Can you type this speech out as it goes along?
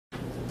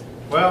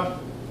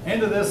Well,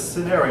 into this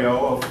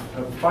scenario of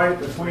a fight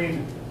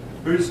between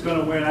who's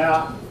going to win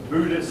out,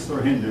 Buddhist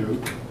or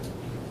Hindu,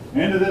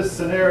 into this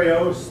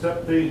scenario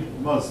stepped the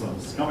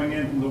Muslims coming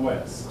in from the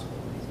West.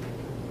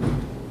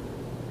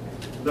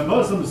 The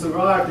Muslims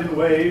arrived in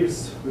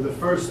waves, with the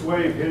first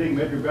wave hitting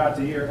maybe about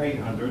the year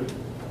 800,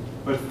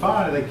 but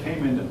finally they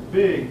came in a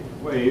big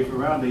wave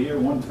around the year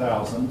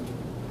 1000,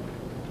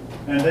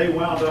 and they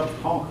wound up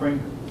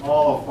conquering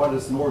all of what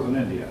is northern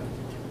India.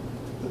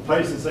 The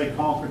places they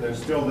conquered, they're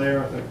still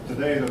there.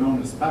 Today they're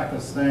known as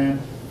Pakistan,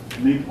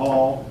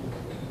 Nepal,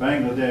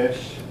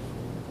 Bangladesh,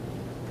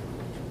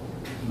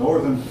 the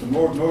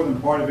northern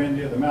part of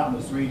India, the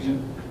mountainous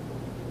region.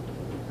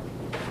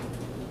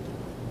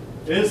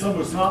 Islam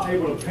was not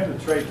able to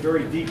penetrate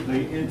very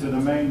deeply into the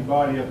main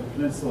body of the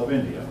peninsula of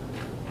India.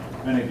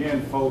 And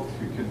again, folks,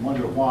 you can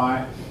wonder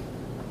why,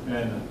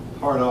 and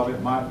part of it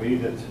might be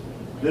that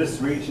this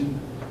region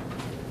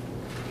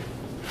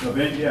of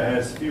India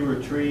has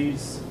fewer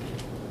trees,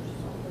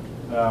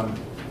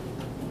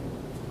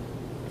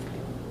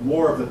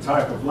 more of the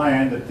type of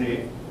land that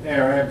the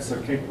Arabs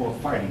are capable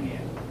of fighting in.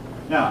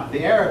 Now,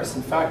 the Arabs,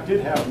 in fact, did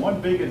have one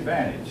big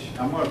advantage.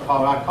 I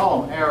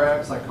call them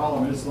Arabs, I call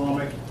them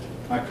Islamic,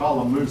 I call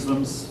them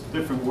Muslims,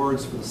 different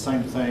words for the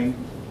same thing.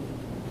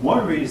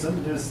 One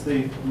reason is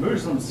the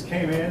Muslims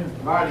came in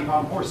riding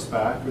on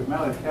horseback with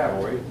mounted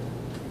cavalry.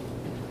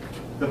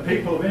 The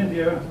people of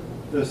India,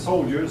 the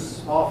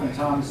soldiers,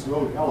 oftentimes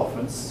rode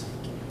elephants,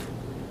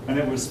 and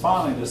it was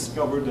finally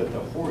discovered that the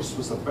horse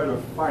was a better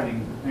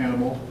fighting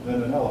animal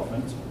than an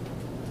elephant.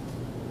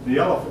 The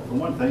elephant, for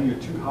one thing, you're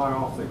too high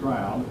off the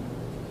ground.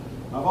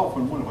 I've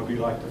often wondered what it'd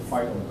be like to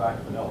fight on the back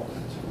of an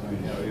elephant. I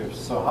mean, you know, you're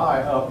so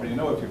high up, and you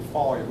know if you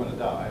fall, you're going to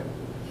die.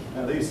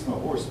 At least from a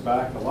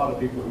horseback, a lot of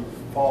people who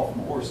fall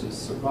from horses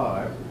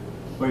survive,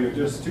 but you're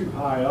just too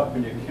high up,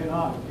 and you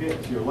cannot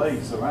get your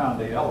legs around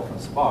the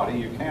elephant's body.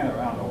 You can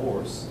around a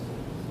horse.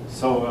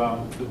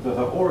 So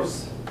the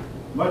horse,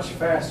 much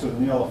faster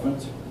than the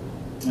elephant,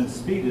 and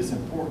speed is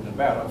important in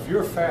battle. If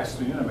you're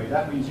faster than the enemy,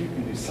 that means you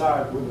can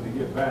decide whether to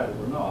give battle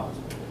or not.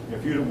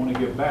 If you don't want to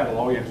give battle,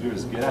 all you have to do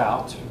is get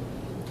out,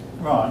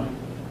 run.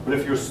 But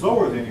if you're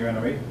slower than your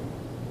enemy,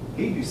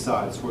 he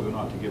decides whether or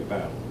not to give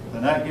battle.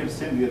 And that gives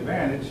him the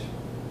advantage.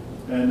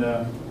 And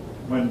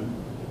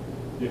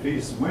if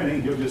he's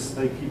winning, he'll just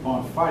keep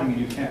on fighting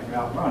and you can't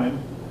outrun him.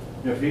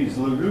 If he's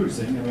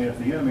losing, I mean, if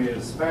the enemy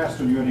is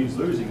faster than you and he's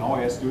losing, all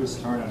he has to do is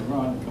turn and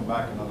run and come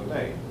back another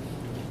day.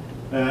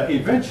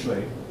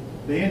 Eventually,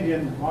 the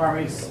Indian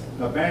armies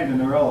abandoned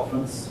their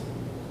elephants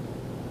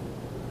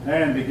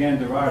and began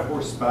to ride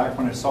horseback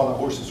when they saw that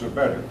horses were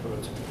better.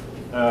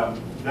 But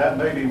that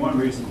may be one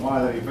reason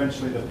why that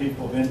eventually the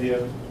people of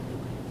India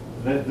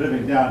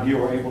living down here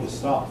were able to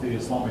stop the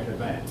Islamic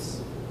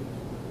advance.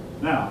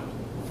 Now,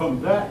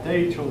 from that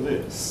day till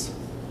this,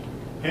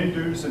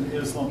 Hindus and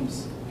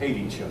Islams hate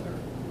each other.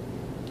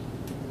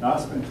 Now, I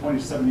spent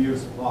 27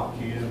 years at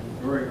Lockheed, and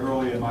very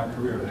early in my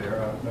career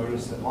there, I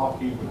noticed that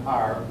Lockheed would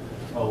hire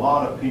a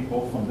lot of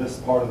people from this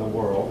part of the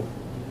world,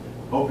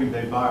 hoping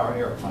they'd buy our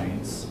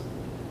airplanes.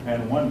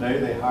 And one day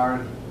they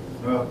hired,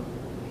 well,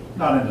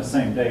 not in the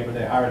same day, but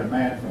they hired a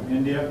man from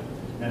India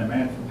and a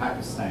man from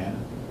Pakistan.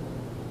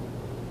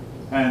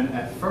 And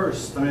at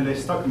first, I mean, they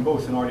stuck them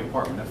both in our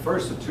department. At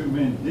first, the two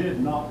men did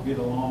not get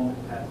along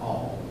at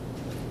all.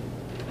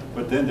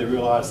 But then they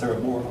realized they were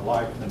more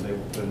alike than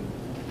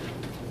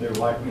they were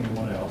like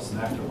anyone else. And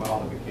after a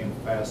while, they became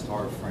fast,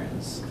 hard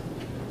friends.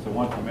 The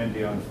one from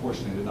India,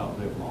 unfortunately, did not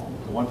live long.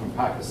 The one from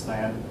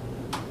Pakistan,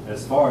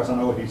 as far as I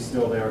know, he's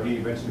still there. He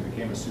eventually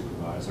became a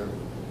supervisor.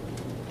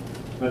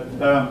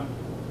 But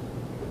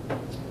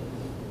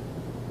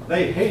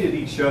they hated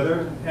each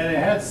other, and it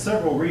had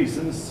several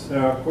reasons.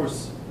 Of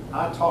course,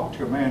 I talked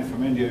to a man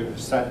from India who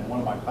sat in one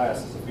of my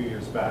classes a few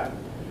years back,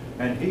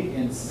 and he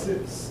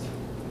insists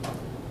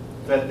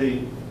that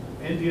the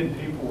Indian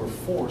people were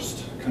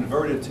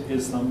converted to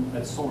Islam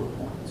at sword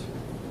point.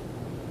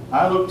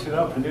 I looked it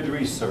up and did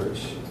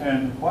research,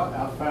 and what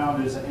I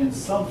found is that in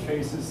some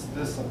cases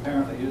this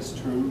apparently is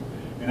true,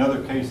 in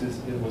other cases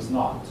it was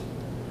not.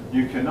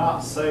 You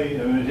cannot say,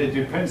 I mean, it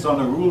depends on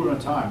the rule and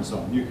the time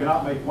zone. You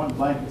cannot make one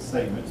blanket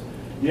statement.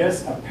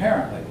 Yes,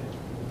 apparently,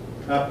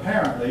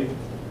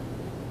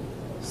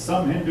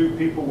 some Hindu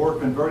people were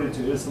converted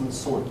to Islam at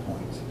sword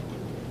point.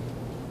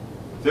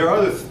 There are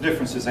other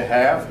differences they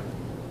have.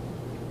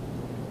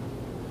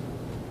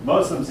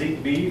 Muslims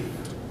eat beef,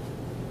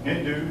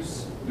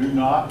 Hindus do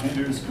not.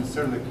 Hindus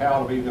consider the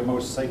cow to be their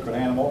most sacred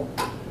animal,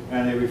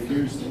 and they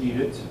refuse to eat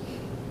it,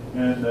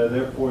 and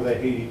therefore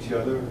they hate each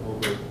other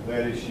over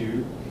that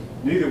issue.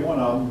 Neither one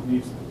of them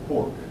eats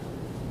pork.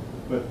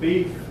 But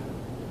beef,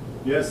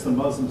 yes, the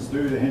Muslims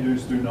do, the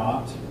Hindus do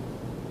not.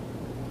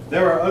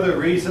 There are other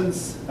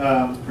reasons,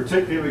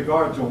 particularly in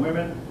regard to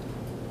women.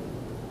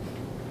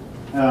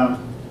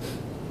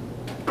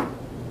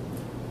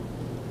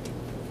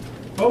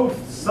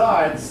 Both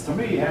sides, to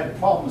me, had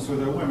problems with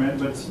their women,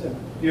 but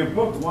your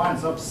book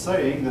winds up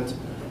saying that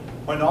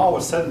when all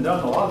was said and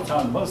done, a lot of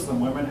times Muslim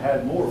women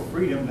had more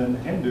freedom than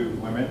Hindu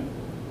women.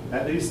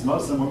 at least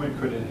Muslim women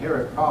could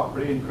inherit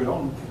property and could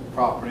own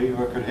property,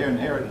 or could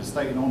inherit an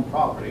estate and own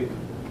property.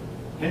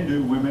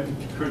 Hindu women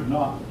could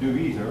not do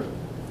either.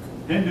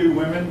 Hindu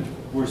women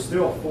were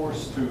still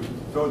forced to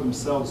throw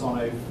themselves on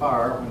a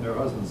fire when their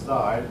husbands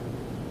died,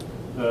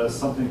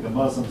 something the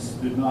Muslims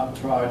did not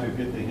try to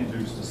get the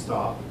Hindus to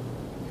stop.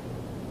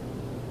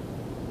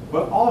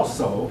 But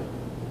also,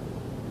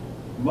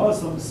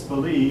 Muslims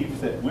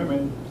believe that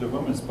the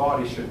woman's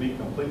body should be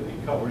completely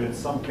covered, in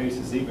some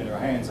cases even her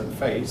hands and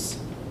face.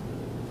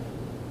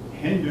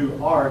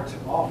 Hindu art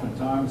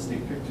oftentimes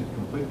depicted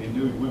completely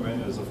nude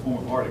women as a form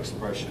of art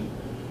expression,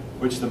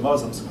 which the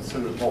Muslims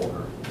consider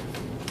vulgar.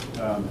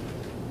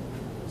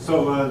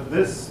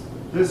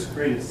 This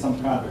created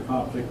some kind of a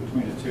conflict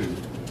between the two.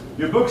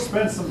 Your book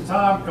spends some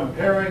time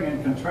comparing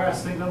and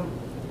contrasting them.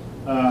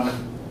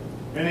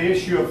 In the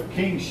issue of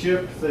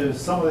kingship,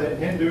 some of the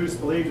Hindus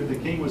believed that the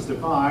king was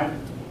divine,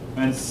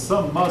 and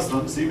some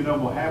Muslims, even though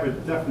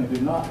Muhammad definitely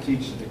did not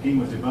teach that the king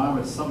was divine,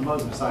 but some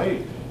Muslims say,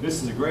 hey,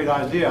 this is a great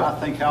idea. I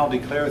think I'll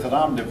declare that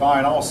I'm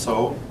divine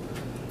also.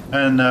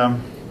 And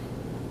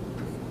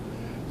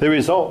the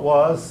result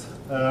was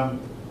a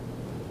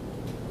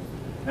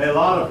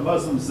lot of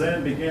Muslims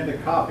then began to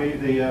copy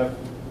the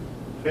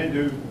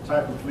Hindu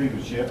type of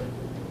leadership.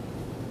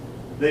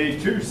 The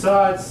two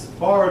sides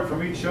borrowed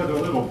from each other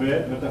a little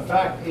bit, but the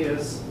fact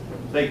is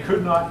they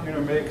could not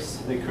intermix,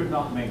 they could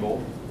not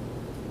mingle,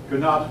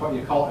 could not what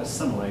you call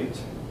assimilate,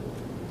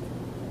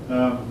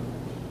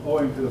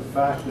 owing to the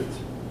fact that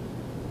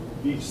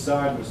each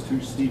side was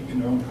too steeped in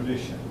their own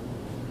tradition.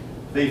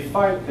 The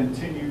fight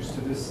continues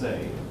to this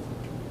day.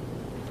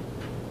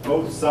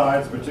 Both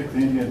sides,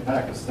 particularly India and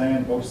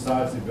Pakistan, both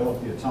sides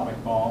developed the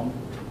atomic bomb,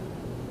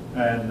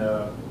 and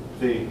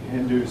the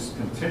Hindus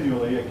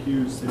continually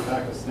accuse the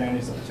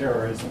Pakistanis of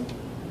terrorism,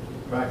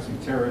 practicing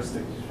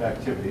terroristic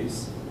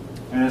activities.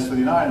 And as for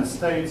the United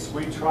States,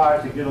 we try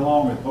to get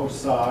along with both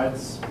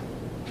sides,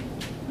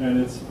 and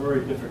it's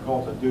very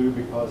difficult to do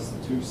because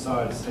the two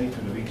sides'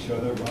 hatred of each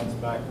other runs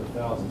back for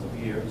thousands of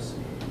years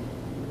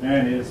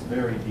and is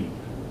very deep.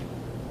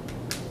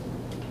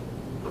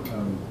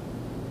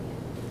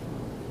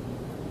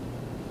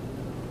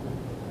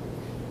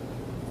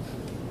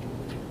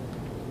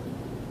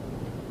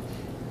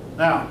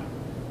 Now,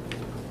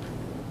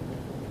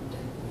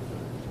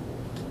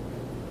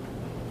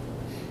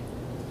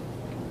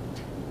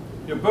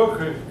 your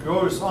book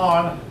goes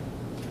on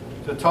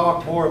to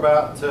talk more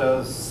about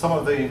some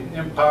of the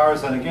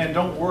empires, and again,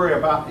 don't worry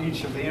about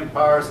each of the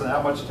empires and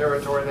how much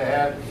territory they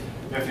had.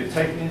 If you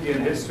take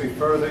Indian history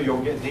further,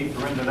 you'll get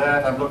deeper into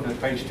that. I'm looking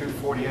at page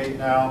 248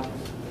 now.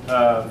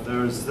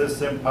 There's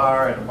this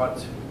empire and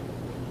what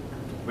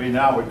we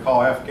now would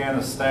call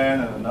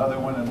Afghanistan, and another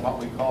one in what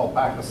we call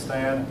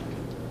Pakistan.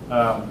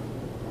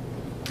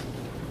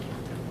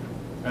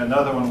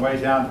 Another one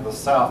way down to the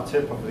south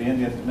tip of the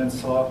Indian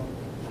Peninsula.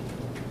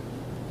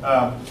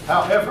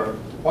 However,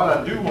 what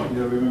I do want you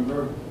to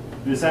remember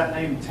is that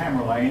name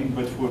Tamerlane,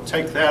 but we'll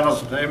take that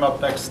name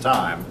up next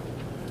time.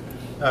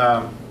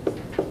 Another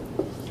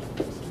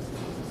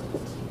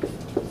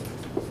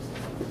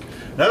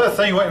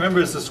thing you want to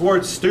remember is this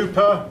word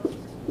stupa.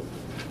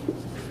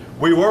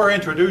 We were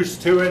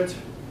introduced to it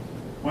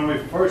when we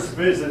first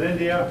visited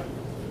India.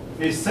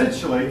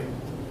 Essentially,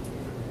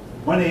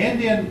 when the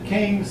Indian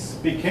kings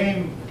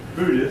became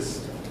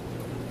Buddhist,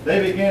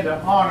 they began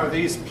to honor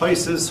these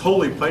places,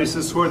 holy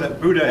places, where that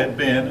Buddha had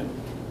been.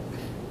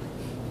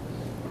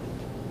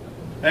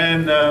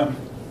 And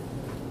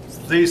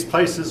these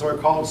places were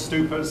called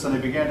stupas, and they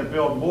began to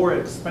build more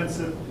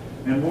expensive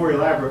and more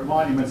elaborate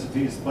monuments at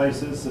these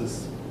places.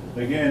 As,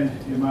 again,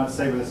 you might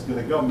say,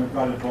 the government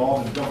got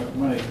involved, and government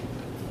money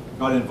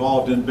got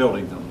involved in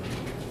building them.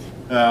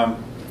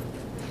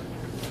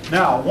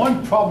 Now,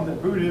 one problem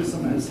that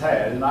Buddhism has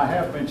had, and I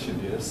have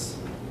mentioned this,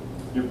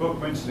 your book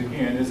mentioned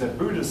again, is that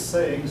Buddha's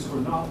sayings were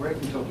not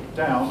written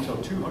down until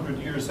 200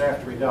 years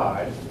after he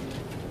died.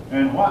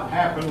 And what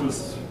happened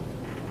was,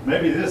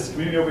 maybe this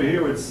community over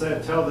here would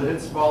tell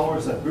its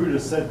followers that Buddha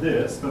said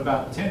this, but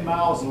about 10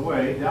 miles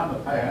away down the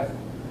path,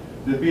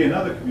 there'd be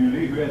another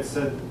community who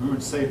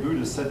would say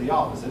Buddha said the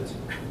opposite.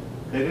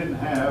 They didn't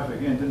have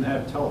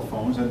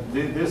telephones, and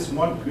this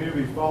one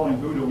community would be following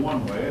Buddha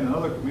one way, and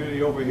another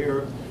community over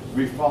here would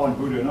be following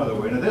Buddha another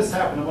way. Now this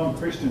happened among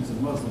Christians and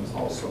Muslims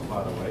also,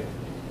 by the way.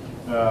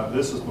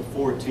 This was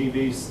before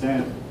TV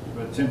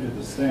attempted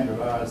to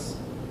standardize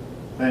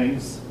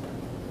things.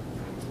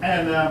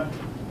 And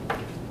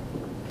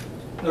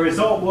the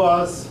result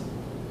was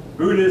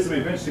Buddhism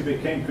eventually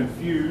became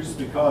confused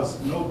because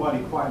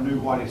nobody quite knew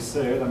what he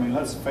said. I mean,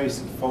 let's face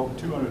it, folk,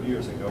 200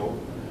 years ago,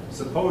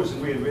 supposing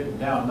we had written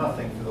down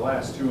nothing for the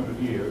last 200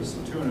 years,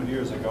 so 200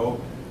 years ago,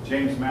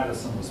 James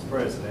Madison was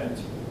president.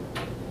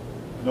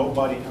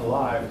 Nobody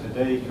alive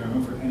today can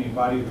remember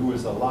anybody who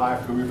is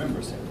alive who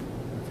remembers him,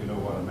 if you know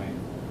what I mean.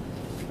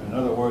 In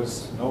other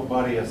words,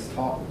 nobody has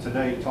talked to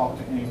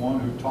anyone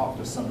who talked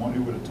to someone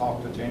who would have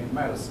talked to James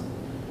Madison,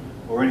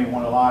 or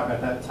anyone alive at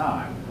that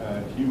time.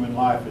 Human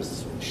life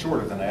is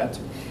shorter than that.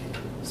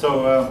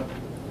 So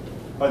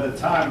by the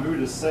time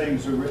Buddha's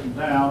sayings were written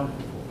down,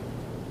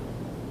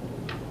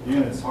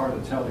 again, it's hard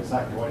to tell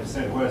exactly what he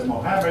said. Whereas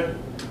Muhammad,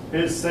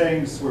 his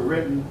sayings were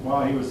written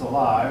while he was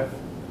alive,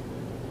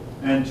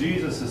 and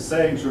Jesus'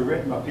 sayings were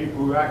written by people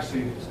who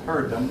actually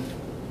heard them.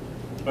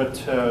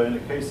 But in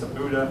the case of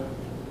Buddha,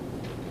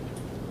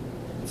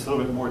 it's a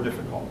little bit more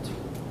difficult.